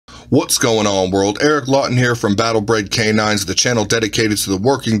What's going on, world? Eric Lawton here from Bred Canines, the channel dedicated to the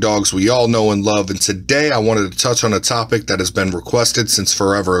working dogs we all know and love, and today I wanted to touch on a topic that has been requested since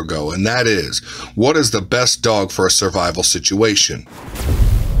forever ago, and that is, what is the best dog for a survival situation?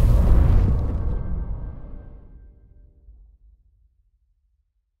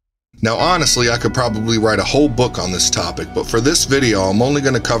 Now honestly, I could probably write a whole book on this topic, but for this video I'm only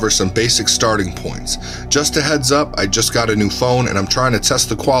going to cover some basic starting points. Just a heads up, I just got a new phone and I'm trying to test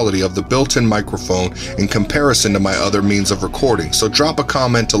the quality of the built-in microphone in comparison to my other means of recording, so drop a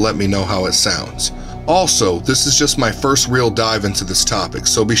comment to let me know how it sounds. Also, this is just my first real dive into this topic,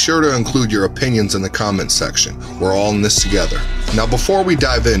 so be sure to include your opinions in the comment section. We're all in this together. Now before we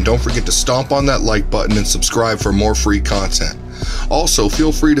dive in, don't forget to stomp on that like button and subscribe for more free content. Also,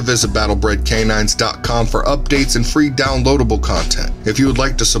 feel free to visit BattleBredCanines.com for updates and free downloadable content. If you would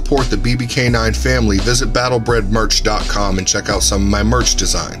like to support the BBK9 family, visit BattleBredMerch.com and check out some of my merch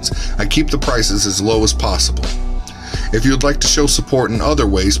designs. I keep the prices as low as possible. If you would like to show support in other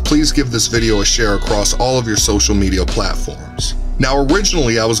ways, please give this video a share across all of your social media platforms. Now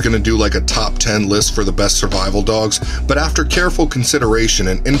originally I was going to do like a top 10 list for the best survival dogs, but after careful consideration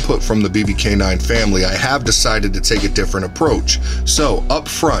and input from the BBK9 family, I have decided to take a different approach. So up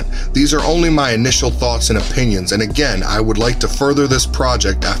front, these are only my initial thoughts and opinions, and again, I would like to further this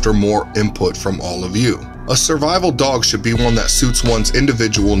project after more input from all of you. A survival dog should be one that suits one's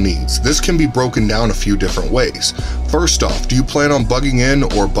individual needs. This can be broken down a few different ways. First off, do you plan on bugging in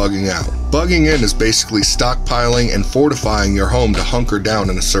or bugging out? Bugging in is basically stockpiling and fortifying your home to hunker down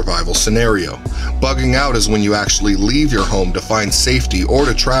in a survival scenario. Bugging out is when you actually leave your home to find safety or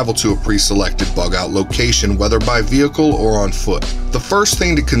to travel to a pre-selected bug out location, whether by vehicle or on foot. The first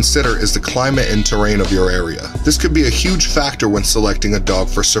thing to consider is the climate and terrain of your area. This could be a huge factor when selecting a dog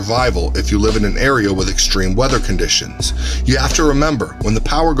for survival if you live in an area with extreme weather conditions. You have to remember, when the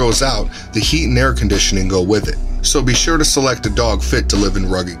power goes out, the heat and air conditioning go with it. So be sure to select a dog fit to live in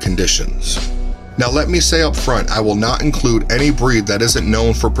rugged conditions. Now let me say up front, I will not include any breed that isn't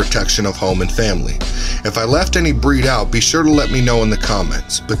known for protection of home and family. If I left any breed out, be sure to let me know in the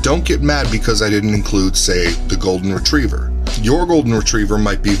comments, but don't get mad because I didn't include, say, the Golden Retriever. Your Golden Retriever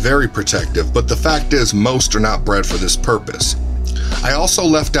might be very protective, but the fact is most are not bred for this purpose. I also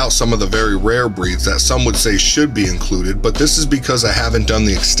left out some of the very rare breeds that some would say should be included, but this is because I haven't done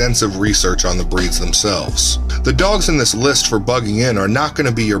the extensive research on the breeds themselves. The dogs in this list for bugging in are not going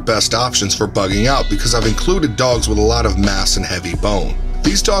to be your best options for bugging out because I've included dogs with a lot of mass and heavy bone.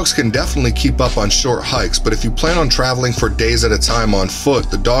 These dogs can definitely keep up on short hikes, but if you plan on traveling for days at a time on foot,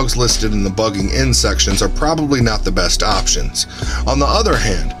 the dogs listed in the bugging in sections are probably not the best options. On the other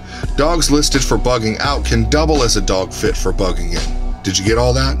hand, dogs listed for bugging out can double as a dog fit for bugging in. Did you get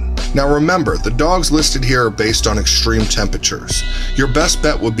all that? Now remember, the dogs listed here are based on extreme temperatures. Your best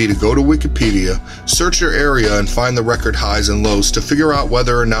bet would be to go to Wikipedia, search your area and find the record highs and lows to figure out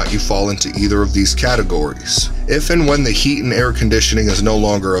whether or not you fall into either of these categories. If and when the heat and air conditioning is no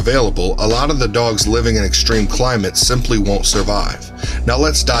longer available, a lot of the dogs living in extreme climates simply won't survive. Now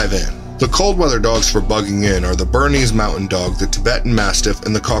let's dive in. The cold weather dogs for bugging in are the Bernese Mountain Dog, the Tibetan Mastiff,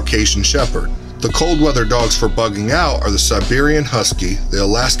 and the Caucasian Shepherd. The cold weather dogs for bugging out are the Siberian Husky, the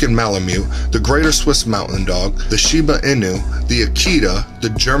Alaskan Malamute, the Greater Swiss Mountain Dog, the Shiba Inu, the Akita, the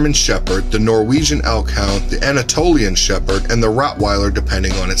German Shepherd, the Norwegian Elkhound, the Anatolian Shepherd, and the Rottweiler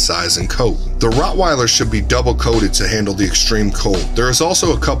depending on its size and coat. The Rottweiler should be double coated to handle the extreme cold. There is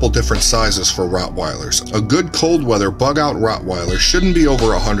also a couple different sizes for Rottweilers. A good cold weather bug out Rottweiler shouldn't be over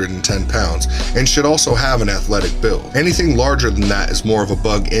 110 pounds and should also have an athletic build. Anything larger than that is more of a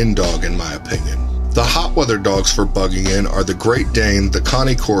bug in dog in my opinion. The hot weather dogs for bugging in are the Great Dane, the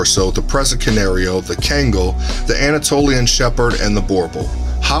Cane Corso, the Presa Canario, the Kangal, the Anatolian Shepherd, and the Borbal.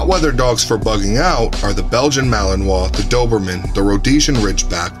 Hot weather dogs for bugging out are the Belgian Malinois, the Doberman, the Rhodesian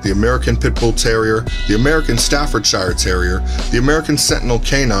Ridgeback, the American Pit Bull Terrier, the American Staffordshire Terrier, the American Sentinel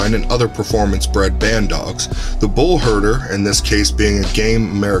Canine and other performance-bred band dogs, the Bull Herder, in this case being a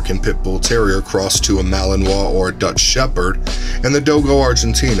game American Pit Bull Terrier crossed to a Malinois or a Dutch Shepherd, and the Dogo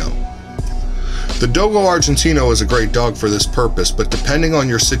Argentino. The Dogo Argentino is a great dog for this purpose, but depending on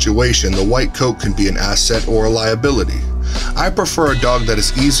your situation, the white coat can be an asset or a liability. I prefer a dog that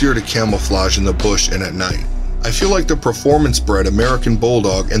is easier to camouflage in the bush and at night. I feel like the performance-bred American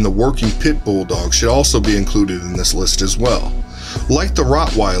Bulldog and the working Pit Bulldog should also be included in this list as well. Like the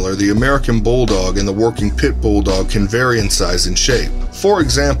Rottweiler, the American Bulldog and the working Pit Bulldog can vary in size and shape. For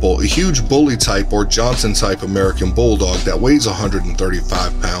example, a huge bully type or Johnson type American Bulldog that weighs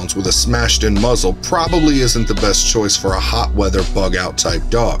 135 pounds with a smashed in muzzle probably isn't the best choice for a hot weather bug out type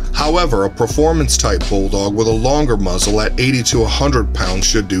dog. However, a performance type Bulldog with a longer muzzle at 80 to 100 pounds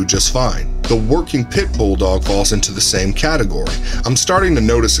should do just fine. The working pit bulldog falls into the same category. I'm starting to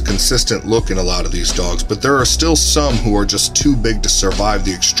notice a consistent look in a lot of these dogs, but there are still some who are just too big to survive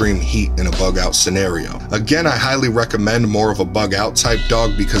the extreme heat in a bug out scenario. Again, I highly recommend more of a bug out type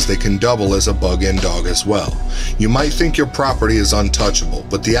dog because they can double as a bug in dog as well. You might think your property is untouchable,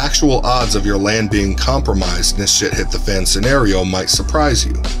 but the actual odds of your land being compromised in a shit hit the fan scenario might surprise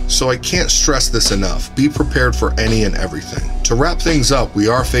you. So I can't stress this enough, be prepared for any and everything. To wrap things up, we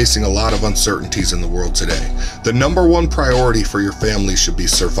are facing a lot of uncertainties in the world today. The number one priority for your family should be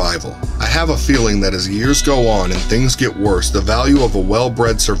survival. I have a feeling that as years go on and things get worse, the value of a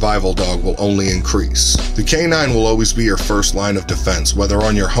well-bred survival dog will only increase. The canine will always be your first line of defense, whether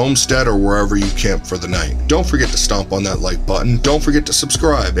on your homestead or wherever you camp for the night. Don't forget to stomp on that like button, don't forget to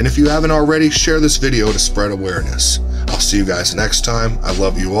subscribe, and if you haven't already, share this video to spread awareness. I'll see you guys next time. I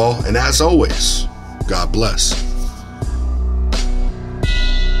love you all, and as always, God bless.